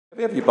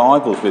you have your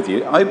Bibles with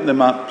you, open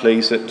them up,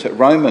 please, at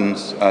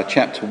Romans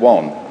chapter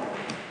 1.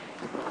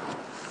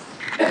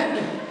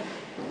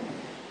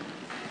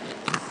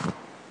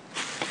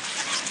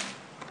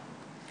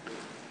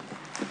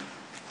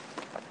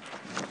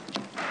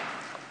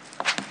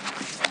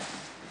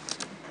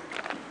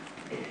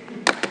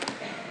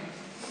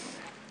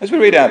 As we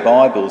read our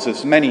Bibles,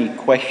 there's many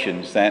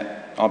questions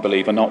that I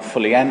believe are not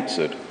fully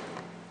answered.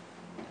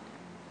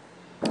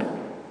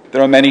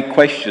 There are many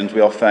questions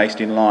we are faced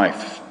in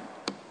life.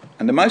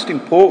 And the most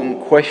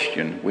important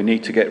question we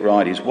need to get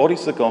right is, what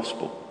is the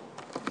gospel?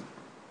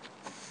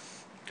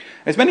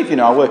 As many of you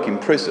know, I work in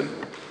prison,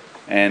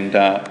 and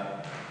I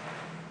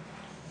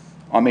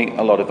meet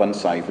a lot of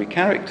unsavoury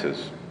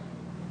characters.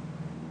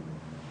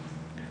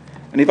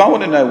 And if I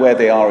want to know where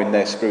they are in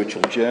their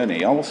spiritual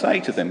journey, I will say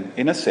to them,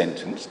 in a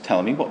sentence,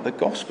 tell me what the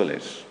gospel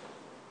is.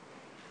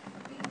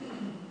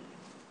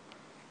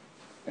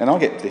 And I'll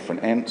get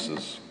different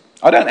answers.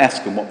 I don't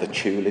ask them what the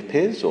tulip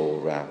is,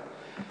 or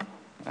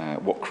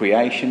what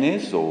creation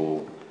is, or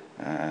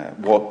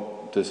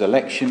what does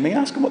election mean.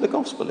 Ask them what the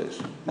gospel is.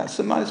 That's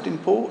the most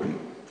important.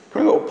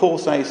 Remember what Paul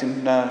says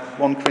in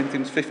 1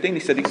 Corinthians 15? He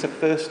said it's of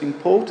first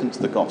importance,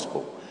 the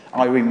gospel.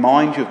 I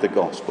remind you of the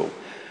gospel.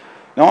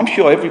 Now, I'm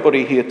sure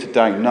everybody here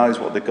today knows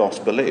what the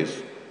gospel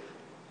is,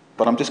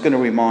 but I'm just going to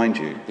remind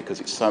you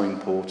because it's so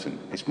important.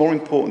 It's more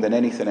important than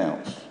anything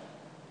else.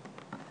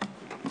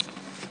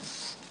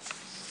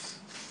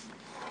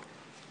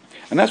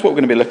 And that's what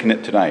we're going to be looking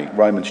at today,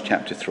 Romans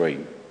chapter 3.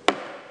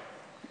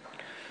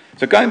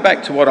 So going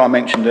back to what I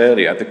mentioned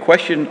earlier, the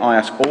question I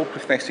ask all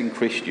professing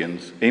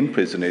Christians in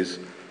prison is,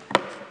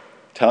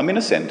 tell me in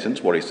a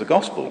sentence, what is the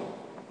gospel?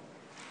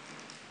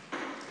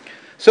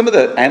 Some of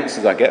the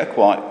answers I get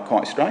are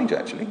quite strange,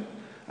 actually.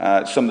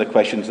 Some of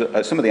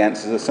the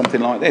answers are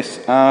something like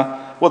this.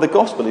 Well, the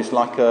gospel is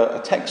like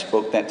a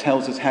textbook that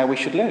tells us how we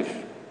should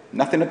live.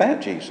 Nothing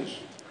about Jesus.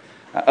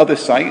 Others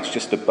say it's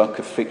just a book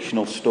of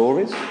fictional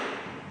stories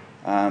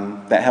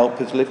that help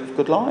us live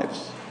good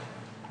lives.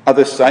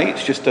 Others say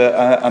it's just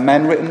a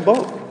man-written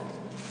book.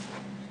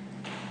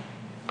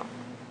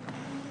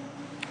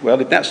 Well,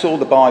 if that's all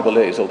the Bible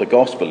is, or the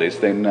gospel is,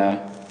 then,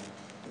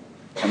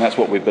 and that's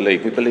what we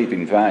believe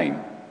in vain.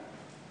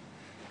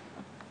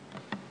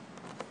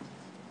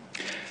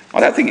 I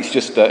don't think it's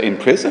just in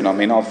prison. I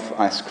mean, I've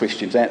asked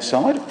Christians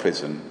outside of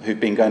prison who've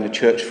been going to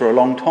church for a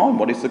long time,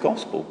 what is the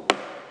gospel?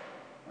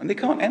 And they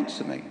can't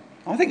answer me.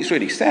 I think it's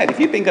really sad. If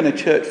you've been going to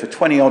church for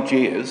 20-odd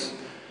years,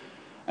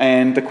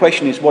 and the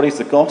question is, what is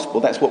the gospel?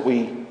 That's what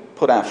we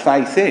put our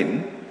faith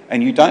in,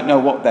 and you don't know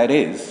what that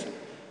is,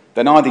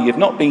 then either you've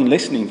not been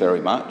listening very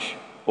much,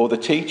 or the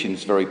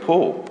teaching's very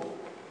poor.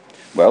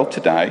 Well,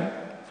 today,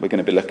 we're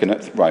going to be looking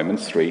at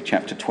Romans 3,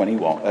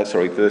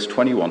 verse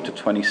 21 to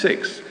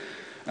 26.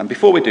 And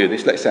before we do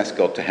this, let's ask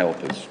God to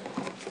help us.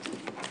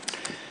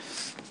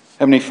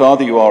 Heavenly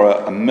Father, you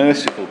are a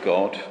merciful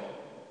God,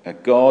 a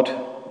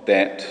God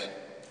that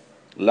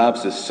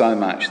loves us so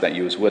much that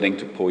you was willing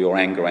to pour your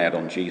anger out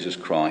on Jesus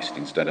Christ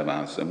instead of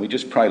us. And we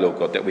just pray, Lord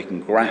God, that we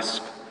can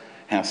grasp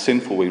how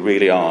sinful we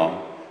really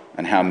are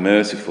and how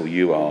merciful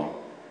you are.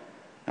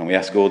 And we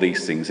ask all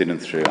these things in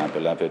and through our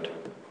beloved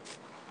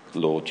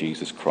Lord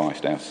Jesus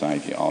Christ, our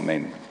Saviour.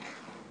 Amen.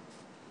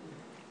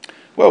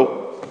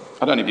 Well,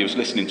 I don't know if you was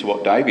listening to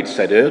what David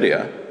said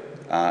earlier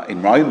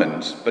in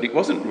Romans, but it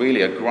wasn't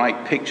really a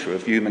great picture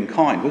of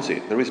humankind, was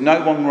it? There is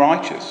no one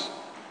righteous.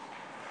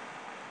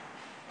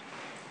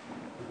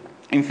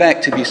 In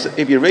fact,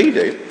 if you read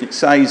it, it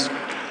says,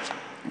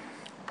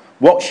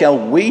 what shall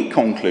we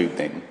conclude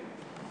then?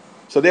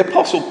 So the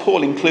Apostle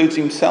Paul includes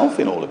himself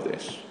in all of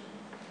this.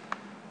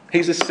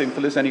 He's as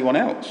sinful as anyone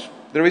else.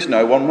 There is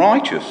no one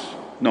righteous,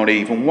 not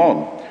even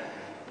one.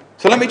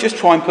 So let me just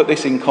try and put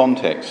this in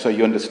context so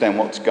you understand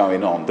what's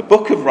going on. The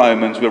book of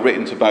Romans were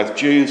written to both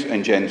Jews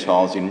and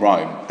Gentiles in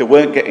Rome. They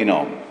weren't getting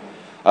on.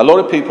 A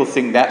lot of people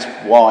think that's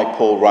why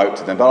Paul wrote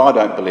to them, but I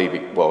don't believe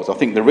it was. I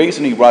think the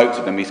reason he wrote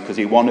to them is because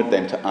he wanted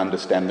them to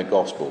understand the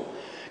gospel.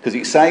 Because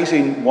it says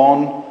in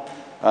 1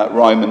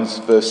 Romans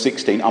verse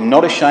 16, I'm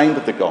not ashamed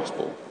of the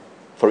gospel,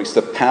 for it's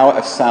the power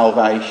of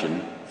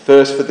salvation,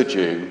 first for the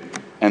Jew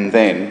and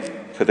then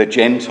for the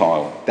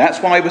Gentile. That's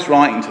why he was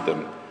writing to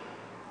them.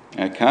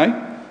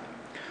 Okay?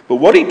 But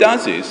what he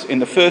does is, in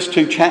the first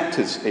two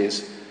chapters,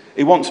 is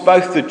he wants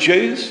both the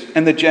Jews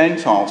and the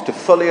Gentiles to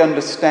fully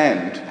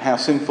understand how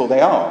sinful they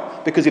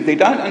are. Because if they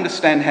don't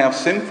understand how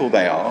sinful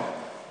they are,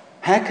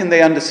 how can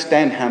they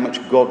understand how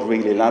much God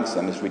really loves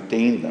them, has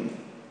redeemed them?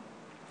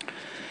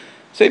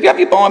 So if you have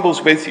your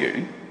Bibles with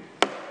you,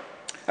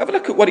 have a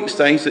look at what it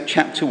says at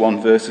chapter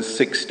 1, verses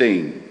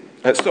 16.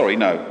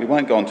 We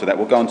won't go on to that.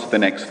 We'll go on to the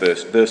next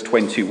verse, verse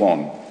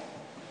 21.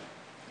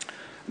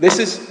 This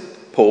is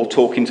Paul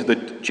talking to the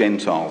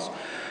Gentiles.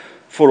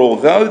 For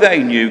although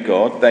they knew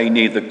God, they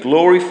neither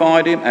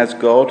glorified him as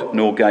God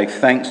nor gave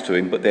thanks to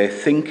him, but their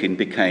thinking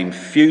became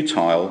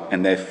futile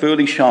and their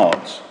foolish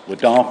hearts were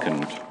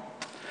darkened.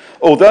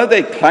 Although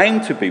they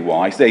claimed to be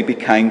wise, they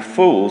became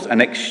fools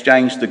and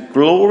exchanged the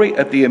glory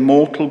of the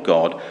immortal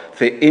God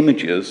for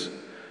images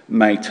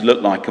made to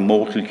look like a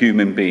mortal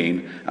human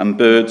being, and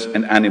birds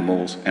and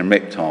animals and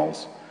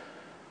reptiles.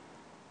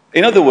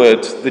 In other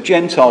words, the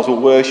Gentiles were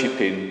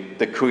worshipping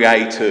the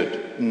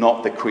created,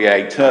 not the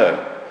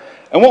creator.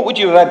 And what would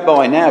you have had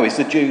by now is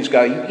the Jews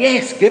going,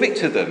 yes, give it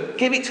to them.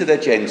 Give it to the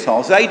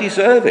Gentiles. They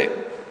deserve it.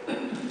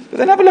 But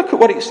then have a look at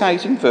what it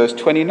says in verse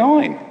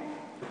 29.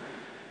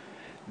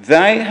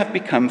 They have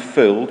become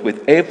filled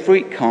with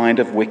every kind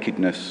of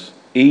wickedness,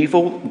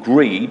 evil,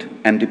 greed,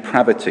 and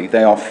depravity.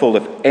 They are full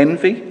of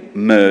envy,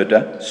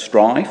 murder,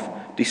 strife,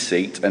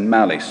 deceit, and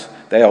malice.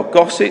 They are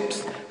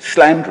gossips,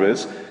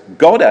 slanderers,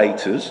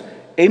 God-haters,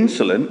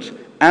 insolent,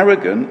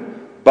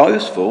 arrogant,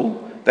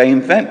 boastful. They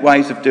invent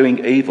ways of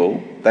doing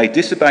evil. They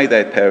disobey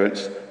their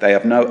parents. They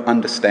have no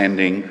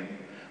understanding,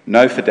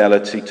 no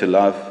fidelity,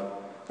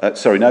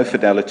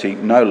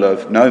 no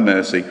love, no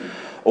mercy.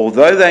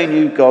 Although they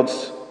knew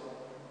God's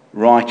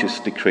righteous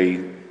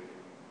decree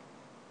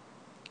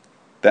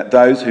that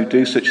those who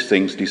do such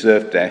things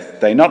deserve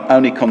death, they not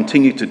only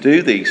continue to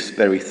do these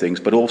very things,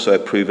 but also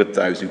approve of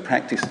those who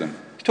practice them.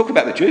 He's talking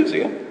about the Jews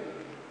here.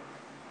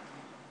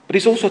 But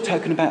he's also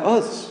talking about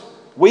us.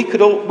 We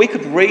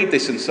could read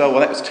this and say, well,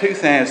 that was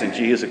 2,000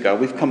 years ago.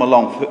 We've come a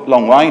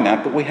long way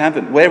now, but we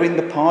haven't. We're in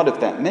the part of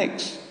that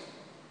mix.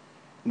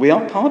 We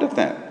are part of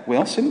that. We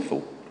are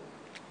sinful.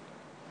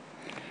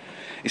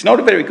 It's not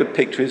a very good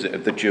picture, is it,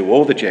 of the Jew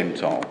or the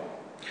Gentile?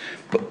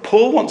 But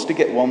Paul wants to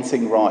get one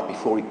thing right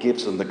before he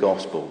gives them the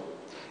gospel.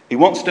 He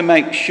wants to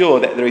make sure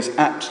that there is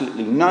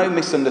absolutely no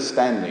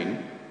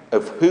misunderstanding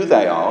of who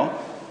they are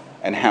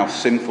and how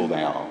sinful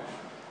they are.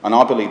 And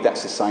I believe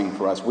that's the same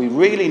for us. We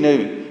really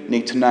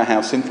need to know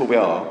how sinful we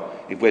are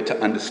if we're to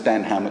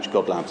understand how much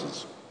God loves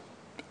us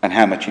and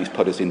how much he's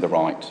put us in the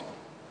right.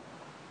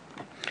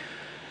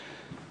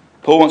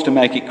 Paul wants to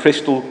make it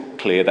crystal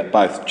clear that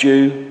both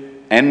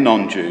Jew and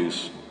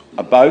non-Jews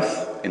are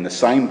both in the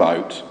same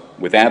boat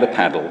without a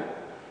paddle.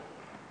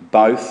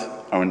 Both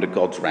are under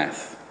God's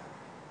wrath.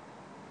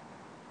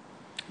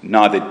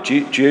 Neither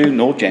Jew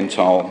nor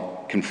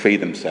Gentile can free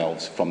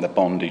themselves from the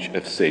bondage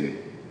of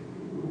sin.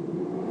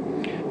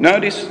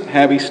 Notice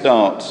how he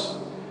starts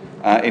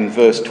in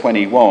verse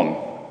 21.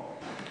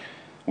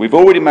 We've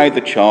already made the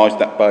charge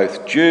that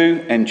both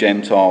Jew and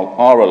Gentile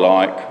are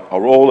alike,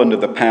 are all under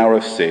the power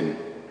of sin.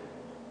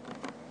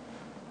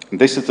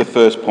 And this is the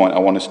first point I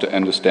want us to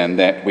understand,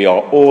 that we are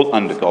all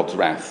under God's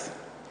wrath.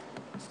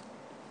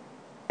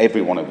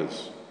 Every one of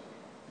us.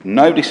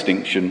 No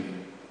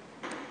distinction.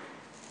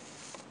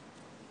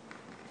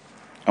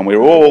 And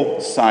we're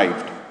all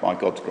saved by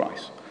God's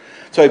grace.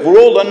 So if we're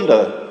all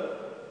under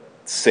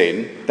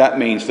sin, that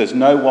means there's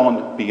no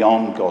one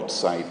beyond God's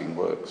saving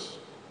works.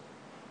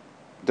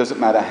 It doesn't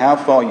matter how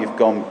far you've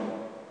gone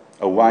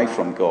away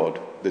from God,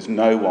 there's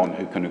no one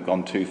who can have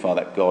gone too far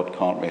that God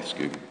can't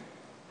rescue.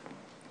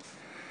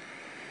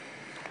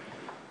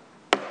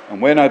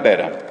 And we're no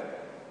better.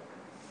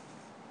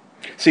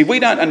 See, if we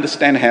don't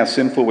understand how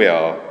sinful we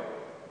are,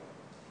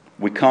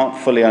 we can't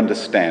fully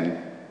understand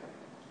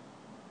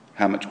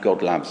how much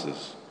God loves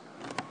us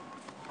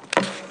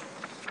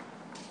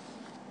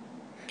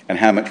and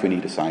how much we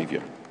need a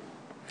saviour.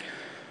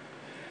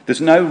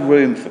 There's no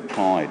room for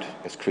pride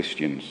as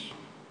Christians.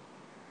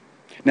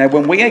 Now,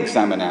 when we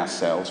examine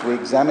ourselves through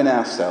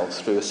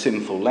a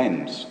sinful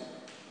lens.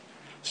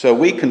 So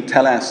we can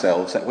tell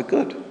ourselves that we're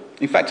good.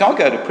 In fact, I'll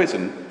go to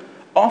prison.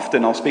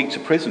 Often I'll speak to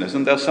prisoners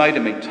and they'll say to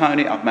me,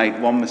 Tony, I've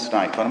made one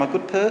mistake, but I'm a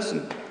good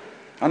person.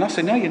 And I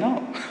say, no, you're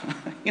not.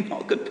 You're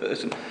not a good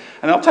person.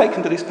 And I'll take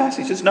them to this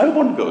passage. There's no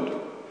one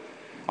good.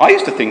 I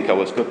used to think I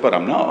was good, but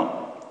I'm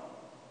not.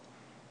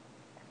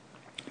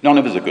 None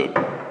of us are good.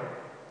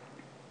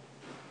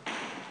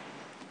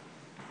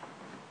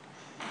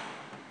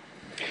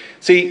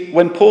 See,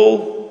 when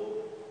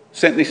Paul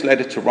sent this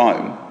letter to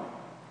Rome,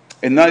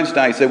 in those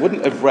days they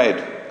wouldn't have read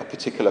a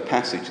particular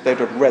passage. They'd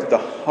have read the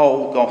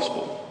whole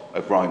gospel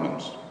of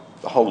Romans,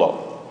 the whole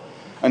lot.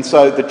 And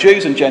so the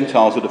Jews and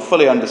Gentiles would have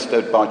fully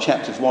understood by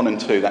chapters 1 and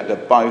 2 that they're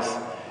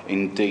both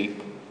in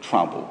deep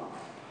trouble.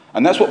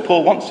 And that's what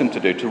Paul wants them to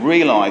do, to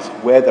realise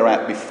where they're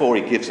at before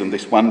he gives them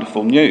this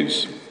wonderful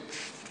news.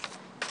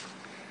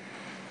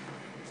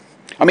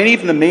 I mean,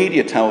 even the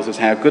media tells us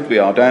how good we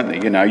are, don't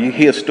they? You know, you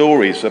hear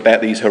stories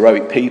about these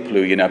heroic people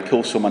who,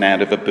 pull someone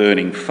out of a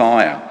burning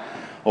fire.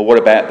 Or what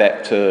about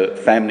that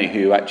family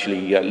who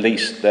actually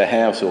leased their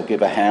house or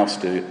give a house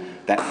to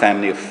that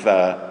family of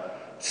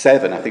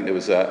 7, I think there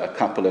was a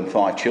couple and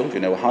 5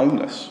 children who were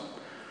homeless.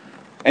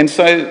 And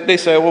so they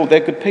say, oh, they're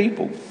good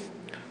people.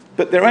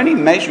 But they're only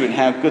measuring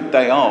how good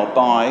they are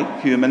by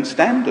human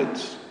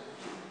standards,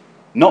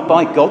 not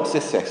by God's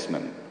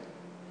assessment.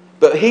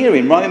 But here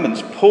in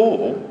Romans,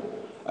 Paul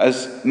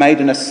has made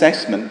an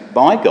assessment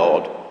by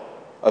God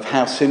of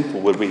how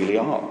sinful we really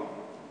are.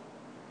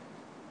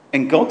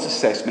 And God's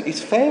assessment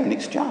is fair and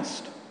it's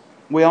just.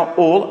 We are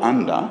all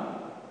under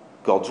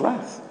God's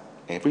wrath,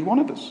 every one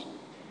of us.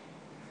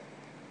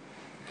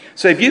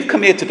 So if you've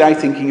come here today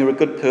thinking you're a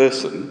good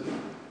person,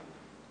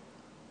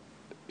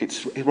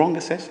 it's a wrong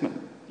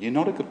assessment. You're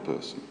not a good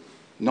person.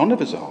 None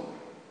of us are.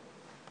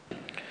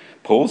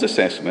 Paul's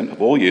assessment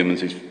of all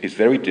humans is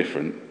very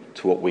different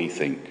to what we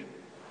think.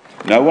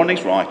 No one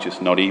is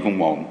righteous, not even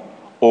one.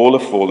 All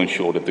have fallen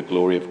short of the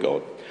glory of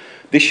God.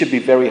 This should be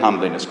very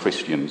humbling as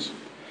Christians,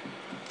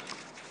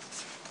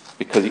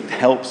 because it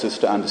helps us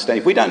to understand.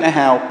 If we don't know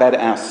how bad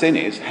our sin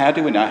is, how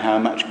do we know how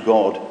much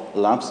God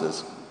loves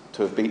us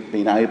to have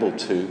been able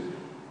to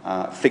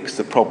fix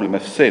the problem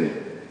of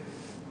sin?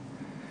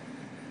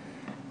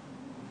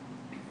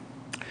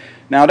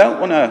 Now, I don't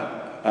want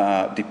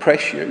to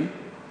depress you,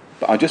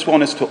 but I just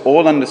want us to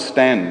all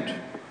understand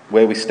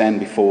where we stand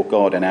before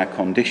God and our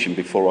condition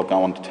before I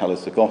go on to tell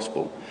us the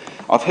gospel.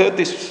 I've heard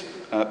this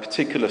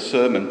particular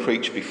sermon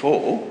preached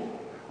before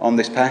on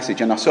this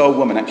passage, and I saw a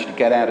woman actually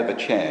get out of a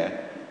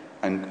chair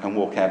and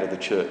walk out of the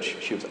church.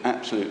 She was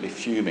absolutely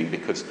fuming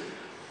because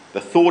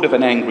the thought of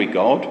an angry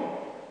God,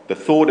 the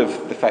thought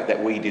of the fact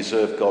that we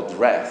deserve God's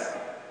wrath,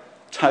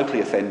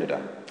 totally offended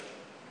her.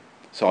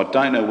 So I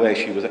don't know where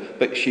she was at,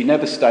 but she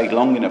never stayed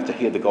long enough to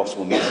hear the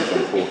gospel message,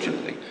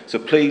 unfortunately. So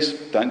please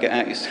don't get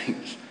out your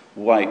seats.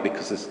 Wait,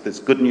 because there's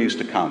good news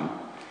to come.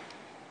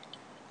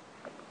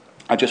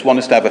 I just want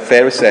us to have a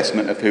fair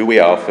assessment of who we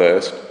are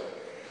first.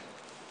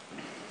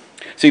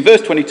 See,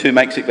 verse 22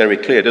 makes it very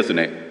clear, doesn't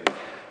it?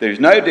 There is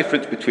no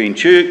difference between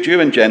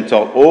Jew and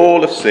Gentile.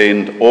 All have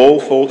sinned,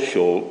 all fall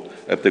short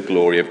of the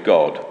glory of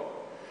God.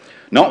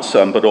 Not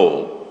some, but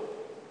all.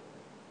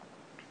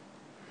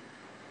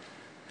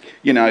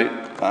 You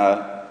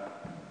know,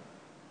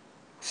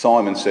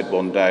 Simon said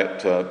one day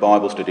at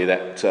Bible study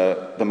that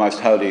the most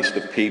holiest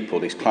of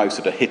people is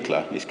closer to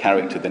Hitler, his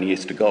character, than he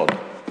is to God.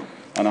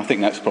 And I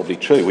think that's probably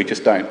true. We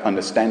just don't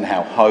understand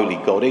how holy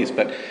God is.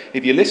 But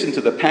if you listen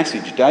to the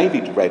passage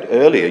David read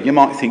earlier, you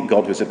might think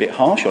God was a bit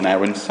harsh on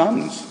Aaron's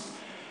sons.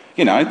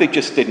 You know, they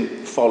just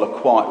didn't follow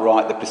quite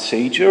right the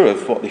procedure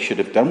of what they should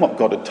have done, what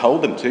God had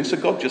told them to. So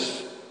God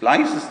just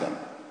blazes them,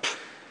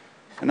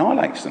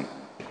 annihilates them.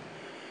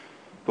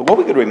 But what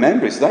we've got to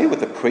remember is they were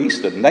the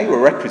priesthood and they were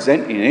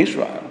representing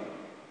Israel.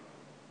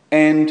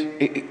 And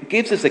it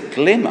gives us a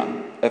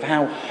glimmer of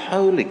how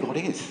holy God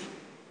is.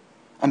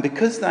 And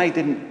because they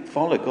didn't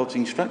follow God's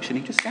instruction,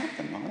 he just sacked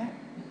them like that.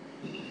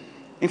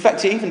 In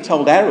fact, he even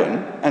told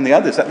Aaron and the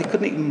others that they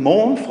couldn't even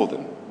mourn for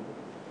them.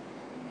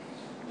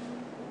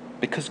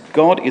 Because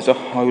God is a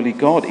holy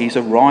God. He's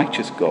a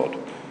righteous God.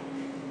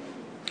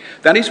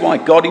 That is why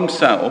God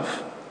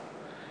himself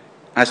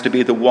has to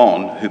be the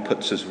one who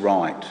puts us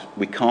right.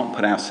 We can't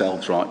put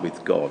ourselves right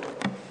with God.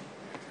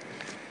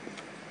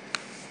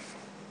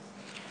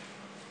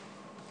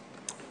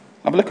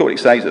 Have a look at what it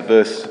says at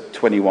verse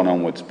 21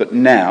 onwards. But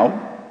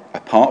now,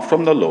 apart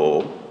from the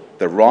law,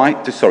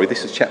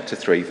 this is chapter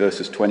 3,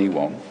 verses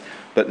 21.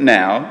 But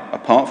now,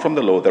 apart from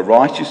the law, the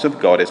righteousness of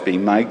God has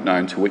been made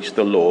known, to which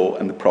the law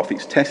and the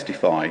prophets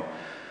testify.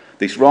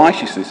 This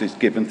righteousness is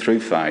given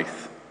through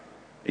faith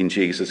in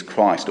Jesus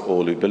Christ to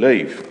all who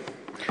believe.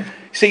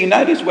 See,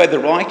 notice where the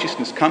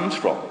righteousness comes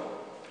from.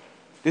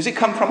 Does it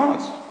come from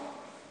us?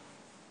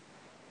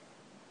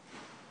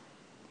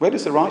 Where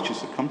does the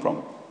righteousness come from?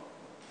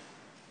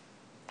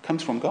 It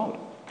comes from God.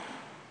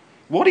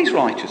 What is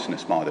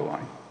righteousness, by the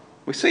way?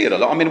 We see it a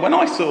lot. I mean, when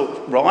I saw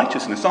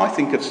righteousness, I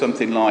think of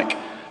something like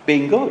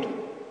being good.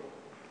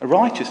 A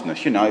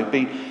righteousness,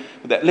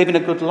 living a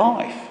good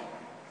life.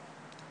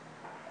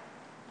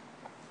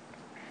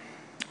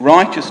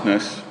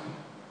 Righteousness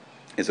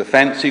is a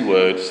fancy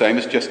word, same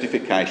as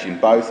justification.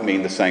 Both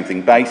mean the same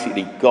thing.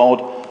 Basically,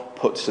 God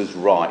puts us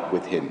right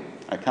with him.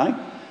 Okay?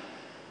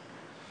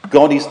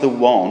 God is the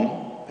one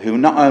who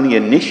not only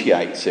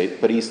initiates it,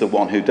 but he's the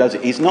one who does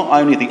it. He's not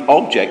only the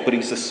object, but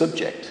he's the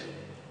subject.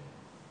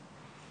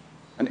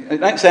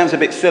 And that sounds a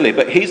bit silly,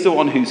 but he's the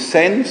one who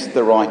sends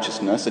the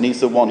righteousness, and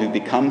he's the one who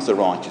becomes the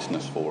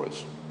righteousness for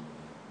us.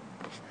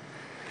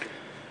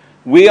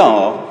 We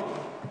are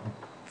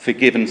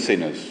forgiven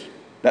sinners.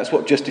 That's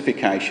what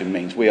justification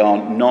means. We are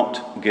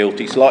not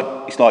guilty. It's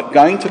like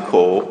going to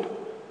court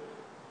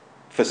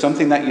for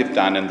something that you've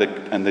done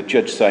and the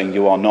judge saying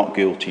you are not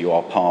guilty, you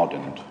are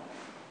pardoned,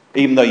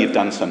 even though you've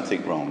done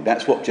something wrong.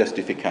 That's what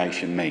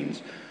justification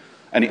means.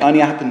 And it only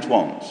happens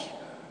once.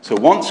 So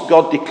once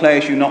God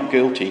declares you not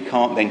guilty, he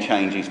can't then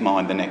change his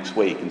mind the next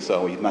week and say,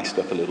 you've messed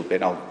up a little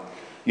bit, I'll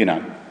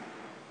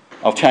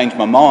change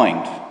my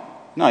mind.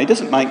 No, he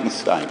doesn't make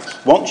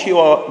mistakes. Once you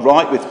are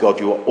right with God,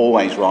 you are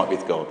always right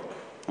with God.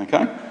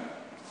 Okay?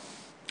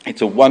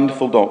 It's a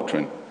wonderful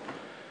doctrine.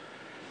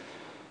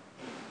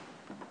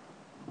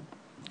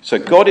 So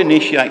God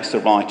initiates the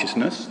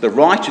righteousness. The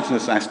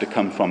righteousness has to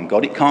come from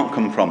God. It can't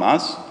come from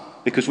us.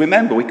 Because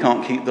remember, we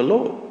can't keep the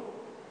law.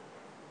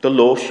 The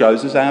law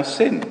shows us our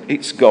sin.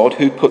 It's God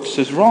who puts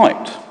us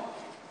right.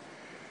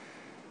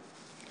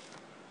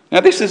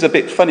 Now this is a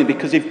bit funny,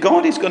 because if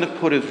God is going to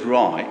put us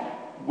right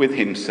with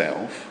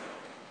himself,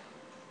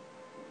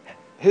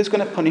 who's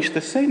going to punish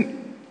the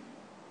sin?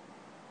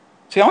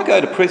 See, I go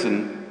to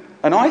prison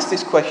and I ask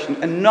this question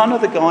and none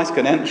of the guys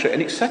can answer it,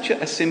 and it's such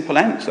a simple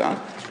answer.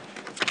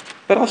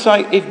 But I'll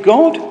say, if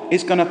God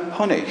is going to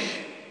punish,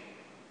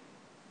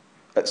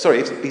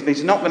 if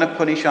he's not going to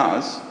punish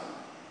us,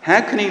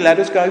 how can he let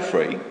us go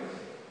free?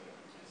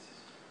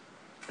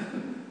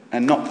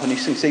 and not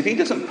punish sin. See, if he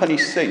doesn't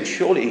punish sin,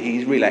 surely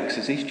he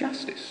relaxes his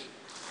justice.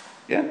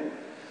 Yeah?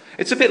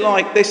 It's a bit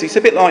like this. It's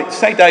a bit like,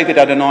 say David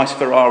had a nice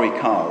Ferrari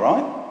car,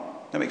 right?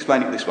 Let me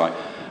explain it this way.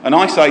 And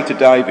I say to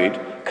David,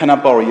 can I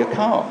borrow your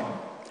car?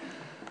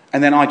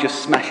 And then I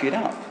just smash it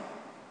up.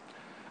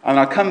 And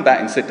I come back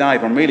and say,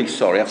 Dave, I'm really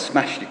sorry, I've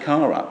smashed your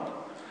car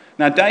up.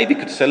 Now, David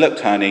could say, look,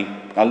 Tony,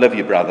 I love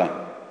you,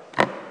 brother.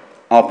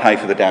 I'll pay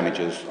for the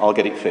damages. I'll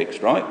get it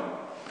fixed, right?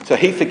 So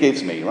he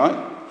forgives me,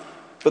 right?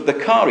 But the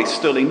car is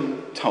still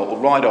in total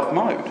write-off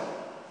mode.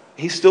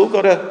 He's still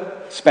got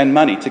to spend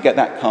money to get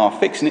that car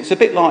fixed. And it's a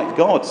bit like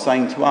God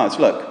saying to us,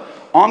 look,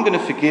 I'm going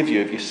to forgive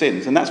you of your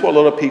sins. And that's what a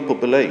lot of people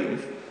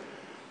believe.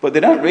 But they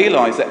don't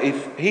realise that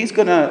if he's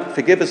going to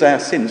forgive us our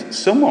sins,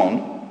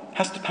 someone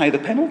has to pay the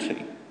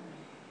penalty.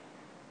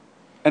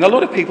 And a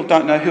lot of people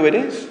don't know who it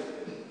is.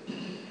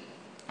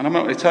 And I'm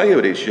not going to tell you who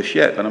it is just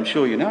yet, but I'm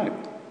sure you know.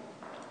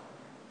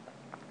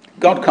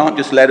 God can't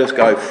just let us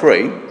go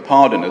free,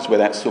 pardon us,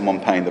 without someone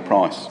paying the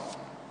price.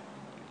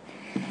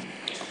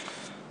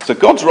 So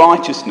God's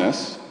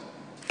righteousness,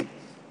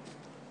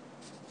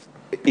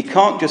 he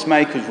can't just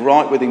make us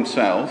right with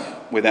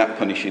himself without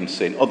punishing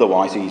sin.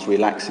 Otherwise, he's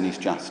relaxing his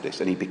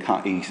justice and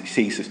he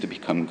ceases to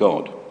become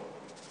God.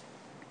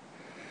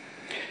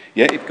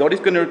 Yet, if God is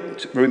going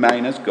to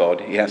remain as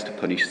God, he has to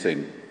punish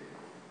sin.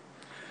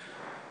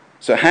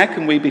 So how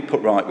can we be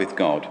put right with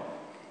God?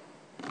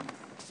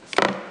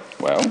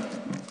 Well,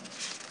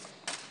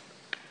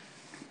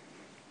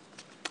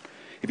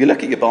 if you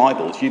look at your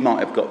Bibles, you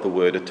might have got the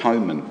word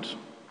atonement.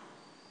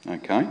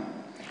 Okay?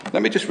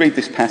 Let me just read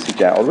this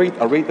passage out.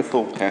 I'll read the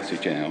full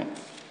passage out.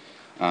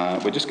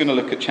 We're just going to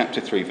look at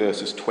chapter 3,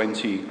 verses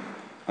 21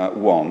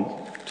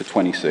 to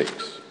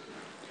 26.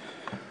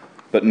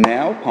 But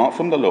now, apart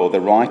from the law, the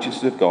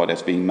righteousness of God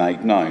has been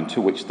made known, to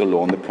which the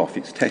law and the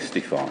prophets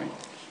testify.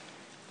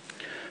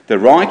 The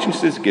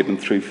righteousness is given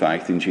through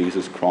faith in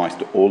Jesus Christ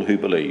to all who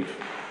believe.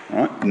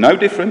 All right? No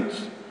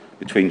difference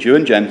between Jew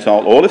and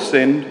Gentile. All have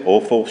sinned,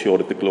 all fall short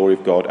of the glory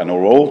of God, and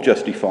are all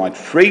justified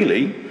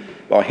freely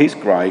by his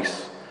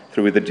grace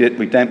through the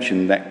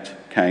redemption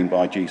that came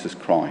by Jesus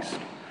Christ.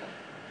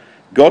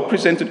 God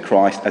presented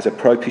Christ as a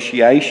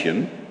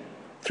propitiation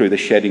through the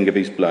shedding of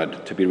his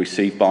blood to be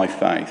received by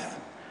faith.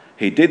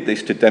 He did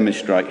this to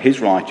demonstrate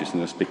his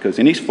righteousness because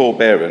in his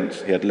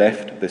forbearance he had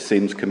left the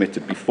sins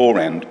committed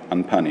beforehand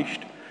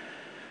unpunished.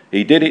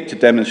 He did it to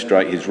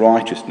demonstrate his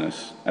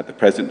righteousness at the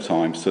present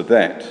time so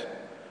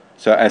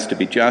as to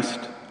be just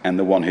and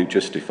the one who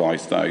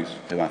justifies those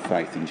who have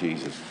faith in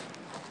Jesus.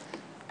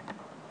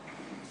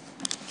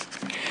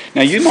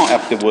 Now you might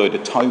have the word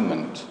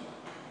atonement.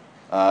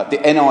 The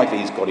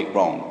NIV's got it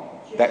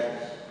wrong.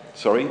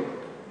 Sorry?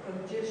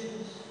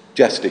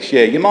 Justice,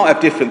 yeah. You might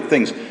have different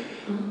things.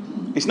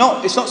 It's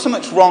not so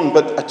much wrong,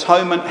 but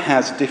atonement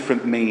has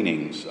different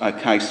meanings.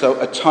 Okay, so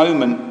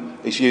atonement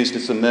is used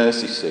as a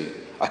mercy seat,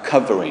 a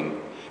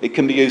covering. It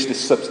can be used as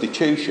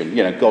substitution.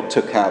 You know, God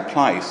took our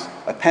place.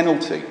 A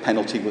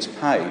penalty was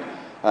paid.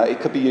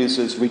 It could be used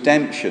as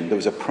redemption. There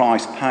was a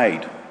price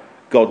paid.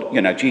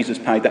 Jesus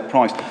paid that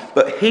price.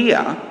 But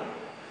here,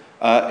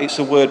 it's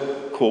a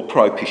word called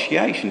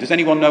propitiation. Does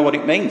anyone know what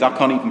it means? I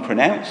can't even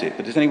pronounce it,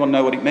 but does anyone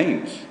know what it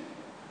means?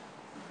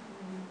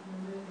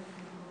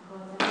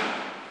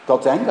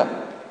 God's anger.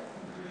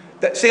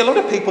 See, a lot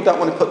of people don't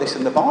want to put this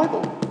in the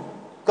Bible.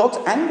 God's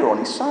anger on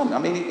his son. I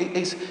mean,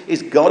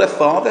 is God a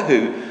father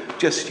who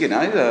just,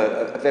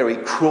 a very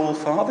cruel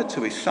father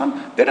to his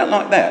son? They don't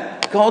like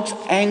that. God's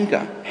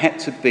anger had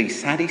to be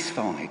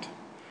satisfied.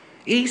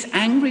 He's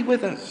angry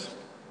with us.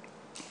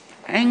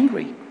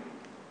 Angry.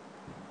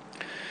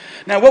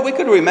 Now, what we've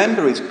got to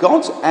remember is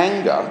God's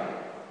anger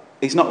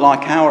is not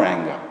like our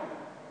anger.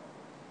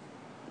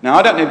 Now,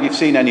 I don't know if you've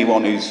seen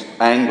anyone who's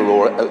angry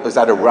or has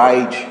had a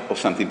rage or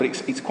something, but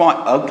it's quite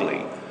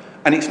ugly.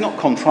 And it's not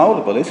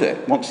controllable, is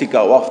it? Once you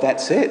go off,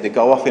 that's it. They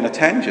go off in a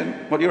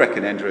tangent. What do you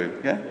reckon,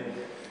 Andrew? Yeah?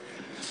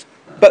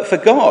 But for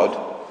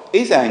God,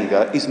 his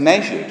anger is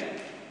measured.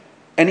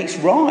 And it's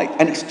right.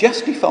 And it's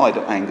justified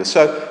anger.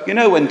 So,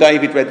 when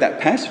David read that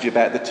passage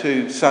about the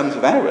two sons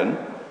of Aaron,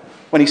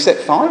 when he set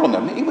fire on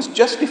them, he was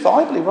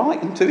justifiably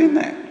right in doing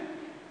that.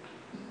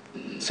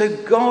 So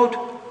God,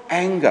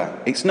 anger.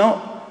 It's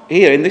not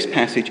here in this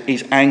passage,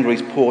 his anger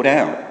is poured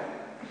out.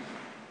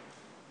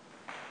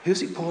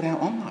 Who's it poured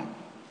out on, though?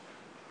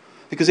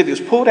 Because if it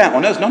was poured out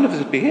on us, none of us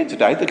would be here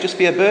today. There'd just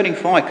be a burning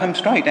fire come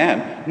straight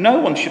down. No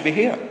one should be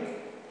here.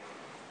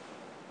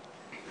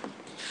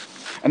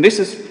 And this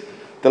is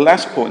the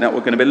last point that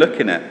we're going to be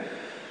looking at.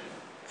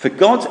 For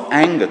God's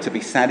anger to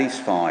be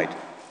satisfied,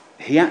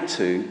 he had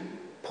to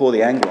pour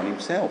the anger on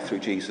himself through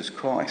Jesus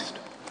Christ.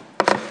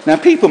 Now,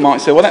 people might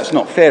say, well, that's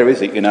not fair,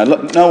 is it?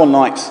 No one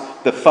likes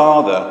the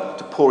Father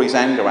to pour his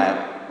anger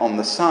out on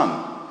the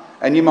Son.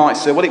 And you might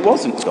say, well, it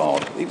wasn't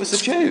God. It was the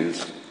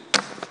Jews.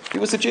 It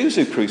was the Jews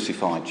who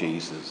crucified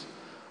Jesus.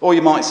 Or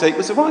you might say it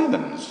was the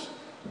Romans.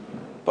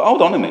 But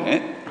hold on a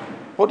minute.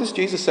 What does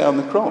Jesus say on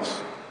the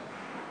cross?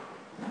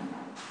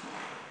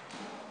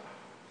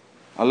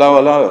 Hello,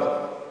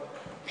 hello.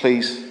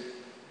 Please,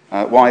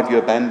 why have you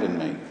abandoned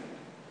me?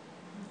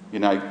 You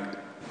know,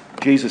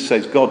 Jesus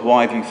says, God,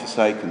 why have you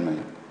forsaken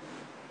me?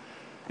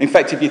 In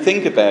fact, if you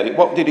think about it,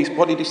 what did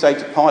he say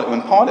to Pilate?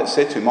 When Pilate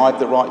said to him, I have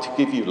the right to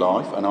give you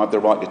life and I have the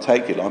right to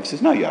take your life, he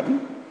says, no, you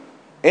haven't.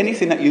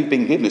 Anything that you've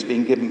been given has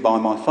been given by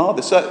my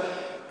Father. So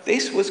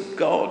this was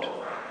God,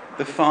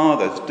 the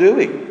Father's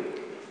doing.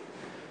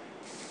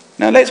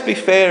 Now, let's be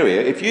fair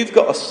here. If you've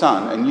got a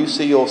son and you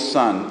see your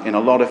son in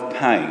a lot of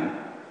pain,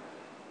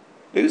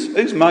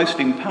 who's most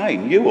in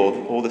pain, you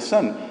or the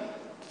son?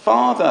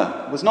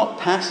 Father was not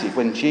passive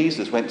when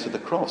Jesus went to the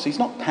cross. He's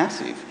not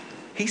passive.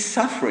 He's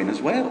suffering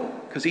as well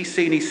because he's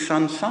seen his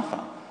son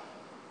suffer.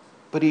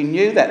 But he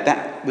knew that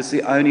that was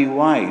the only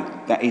way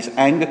that his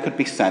anger could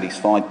be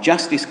satisfied,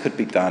 justice could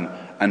be done,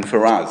 and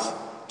for us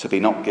to be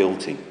not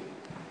guilty.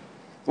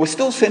 We're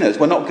still sinners.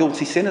 We're not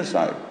guilty sinners,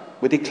 though.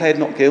 We're declared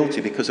not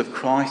guilty because of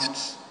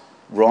Christ's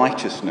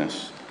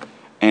righteousness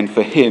and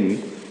for him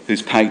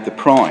who's paid the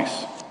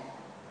price.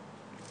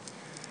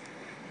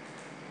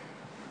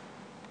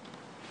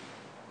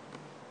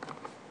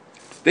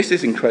 This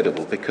is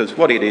incredible because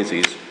what it is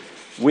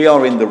we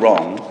are in the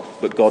wrong,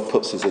 but God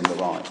puts us in the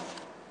right.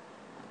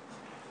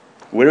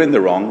 We're in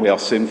the wrong, we are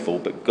sinful,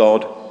 but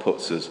God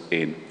puts us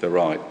in the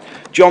right.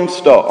 John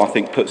Stott, I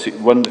think, puts it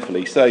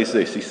wonderfully. He says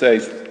this, he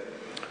says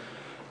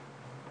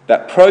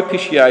that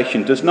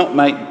propitiation does not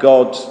make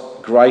God's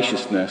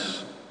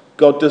graciousness.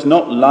 God does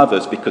not love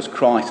us because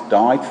Christ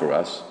died for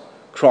us.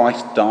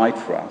 Christ died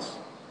for us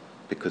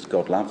because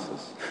God loves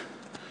us.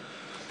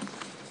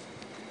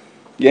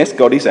 Yes,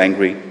 God is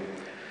angry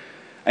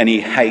and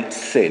he hates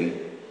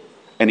sin.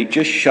 And it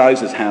just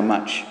shows us how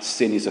much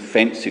sin is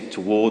offensive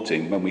towards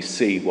him when we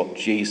see what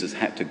Jesus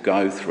had to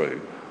go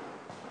through.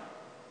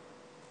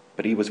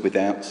 But he was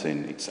without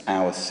sin. It's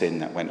our sin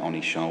that went on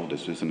his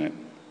shoulders, isn't it?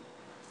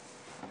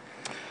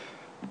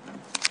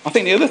 I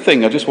think the other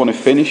thing I just want to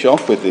finish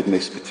off with in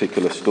this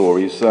particular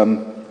story is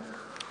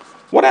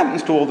what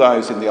happens to all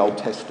those in the Old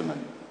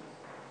Testament?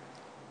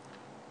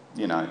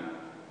 You know,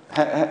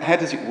 how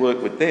does it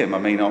work with them? I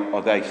mean,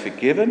 are they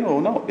forgiven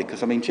or not?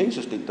 Because, I mean,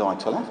 Jesus didn't die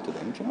till after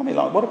them. Do you know what I mean?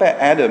 Like, what about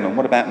Adam and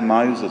what about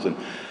Moses and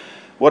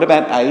what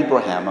about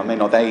Abraham? I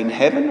mean, are they in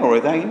heaven or are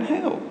they in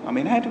hell? I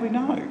mean, how do we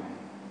know?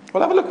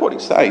 Well, have a look what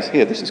it says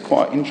here. This is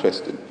quite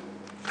interesting.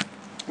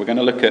 We're going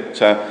to look at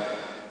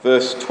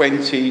verse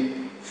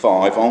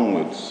 25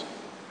 onwards.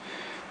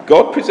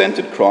 God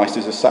presented Christ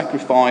as a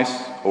sacrifice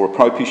or a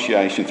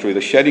propitiation through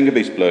the shedding of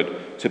his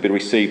blood to be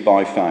received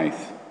by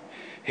faith.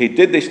 He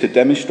did this to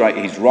demonstrate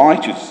his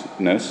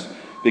righteousness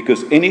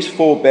because in his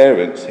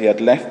forbearance he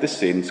had left the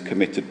sins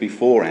committed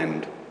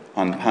beforehand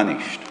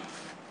unpunished.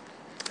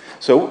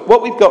 So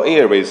what we've got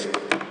here is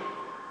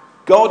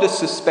God has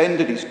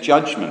suspended his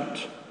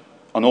judgment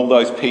on all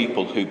those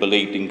people who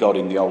believed in God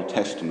in the Old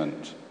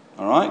Testament.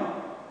 All right?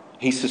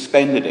 He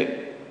suspended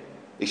it.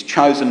 He's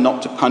chosen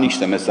not to punish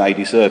them as they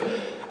deserve.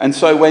 And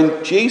so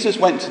when Jesus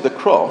went to the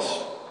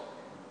cross,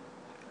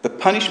 the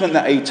punishment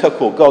that he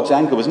took, or God's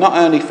anger, was not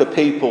only for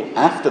people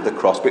after the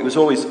cross, but it was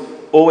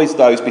always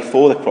those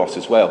before the cross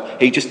as well.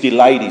 He just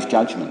delayed his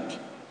judgment.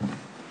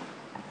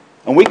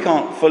 And we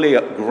can't fully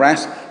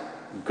grasp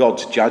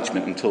God's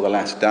judgment until the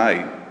last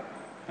day.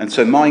 And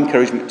so my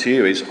encouragement to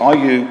you is, are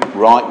you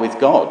right with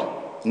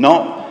God?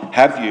 Not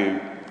have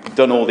you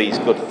done all these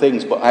good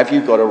things, but have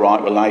you got a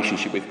right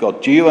relationship with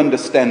God? Do you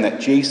understand that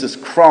Jesus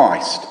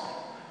Christ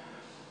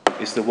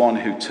is the one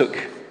who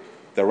took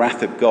the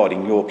wrath of God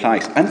in your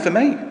place and for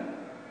me?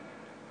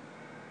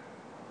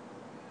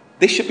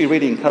 This should be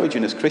really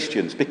encouraging as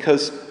Christians,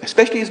 because,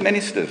 especially as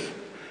ministers,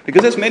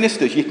 because as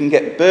ministers you can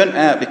get burnt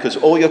out because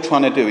all you're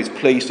trying to do is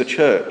please the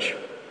church.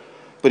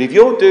 But if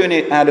you're doing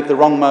it out of the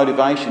wrong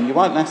motivation, you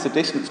won't last the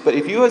distance. But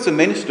if you as a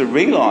minister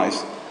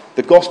realise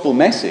the gospel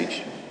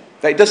message,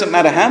 that it doesn't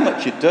matter how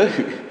much you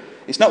do,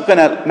 it's not going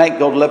to make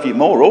God love you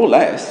more or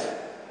less,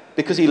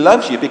 because he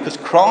loves you because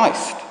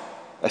Christ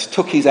has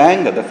took his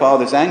anger, the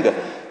Father's anger,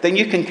 then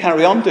you can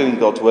carry on doing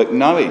God's work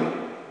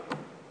knowing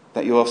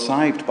that you are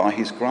saved by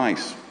his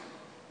grace.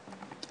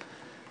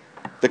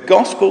 The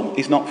gospel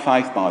is not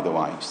faith, by the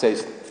way. It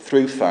says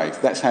through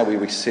faith. That's how we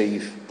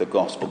receive the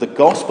gospel. The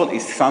gospel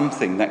is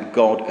something that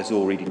God has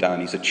already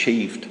done. He's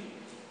achieved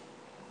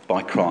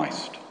by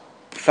Christ.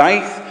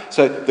 Faith,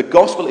 so the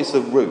gospel is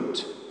the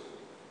root.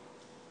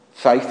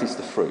 Faith is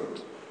the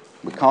fruit.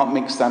 We can't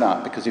mix that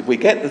up, because if we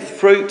get the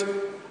fruit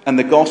and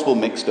the gospel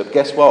mixed up,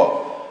 guess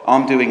what?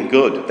 I'm doing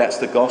good, that's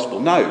the gospel.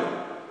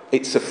 No,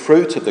 it's the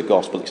fruit of the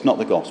gospel, it's not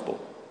the gospel.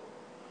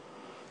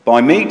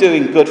 By me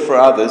doing good for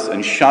others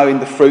and showing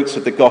the fruits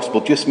of the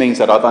gospel just means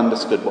that I've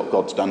understood what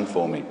God's done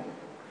for me.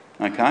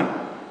 Okay?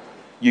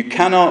 You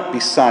cannot be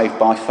saved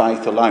by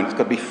faith alone. It's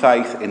got to be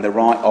faith in the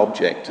right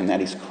object, and that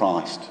is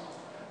Christ.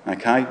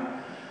 Okay?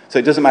 So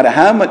it doesn't matter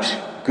how much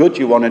good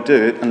you want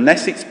to do,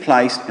 unless it's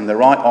placed in the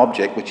right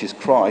object, which is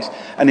Christ,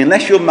 and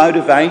unless your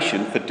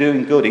motivation for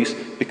doing good is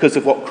because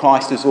of what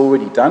Christ has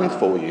already done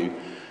for you,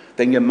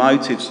 then your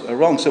motives are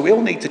wrong. So we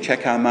all need to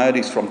check our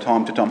motives from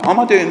time to time. Am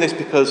I doing this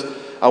because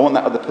I want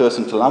that other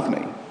person to love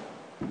me?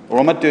 Or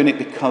am I doing it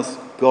because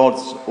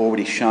God's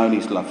already shown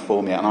his love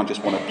for me and I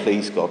just want to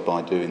please God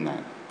by doing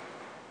that?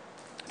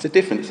 It's a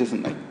difference,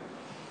 isn't there?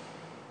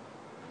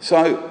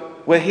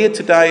 So we're here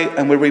today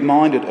and we're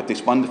reminded of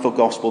this wonderful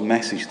gospel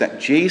message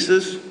that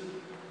Jesus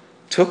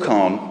took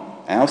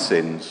on our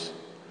sins.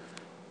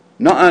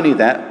 Not only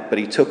that, but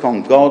he took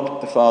on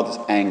God the Father's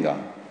anger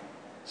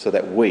so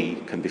that we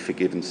can be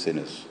forgiven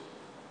sinners.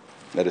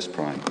 Let us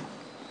pray.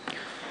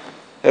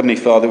 Heavenly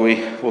Father,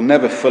 we will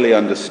never fully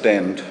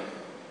understand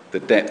the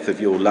depth of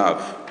your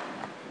love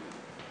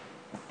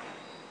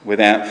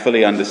without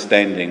fully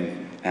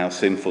understanding our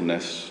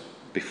sinfulness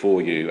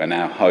before you and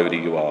how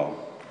holy you are.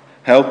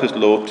 Help us,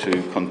 Lord,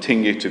 to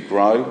continue to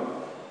grow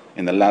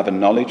in the love and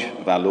knowledge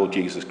of our Lord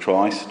Jesus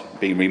Christ,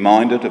 being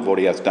reminded of what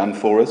he has done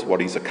for us,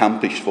 what he's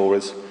accomplished for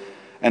us,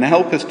 and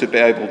help us to be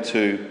able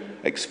to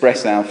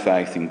express our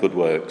faith in good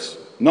works,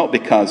 not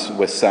because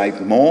we're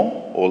saved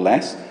more or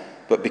less,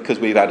 but because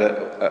we've had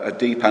a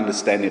deep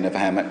understanding of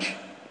how much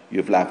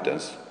you've loved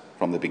us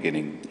from the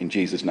beginning. In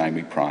Jesus' name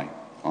we pray.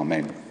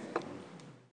 Amen.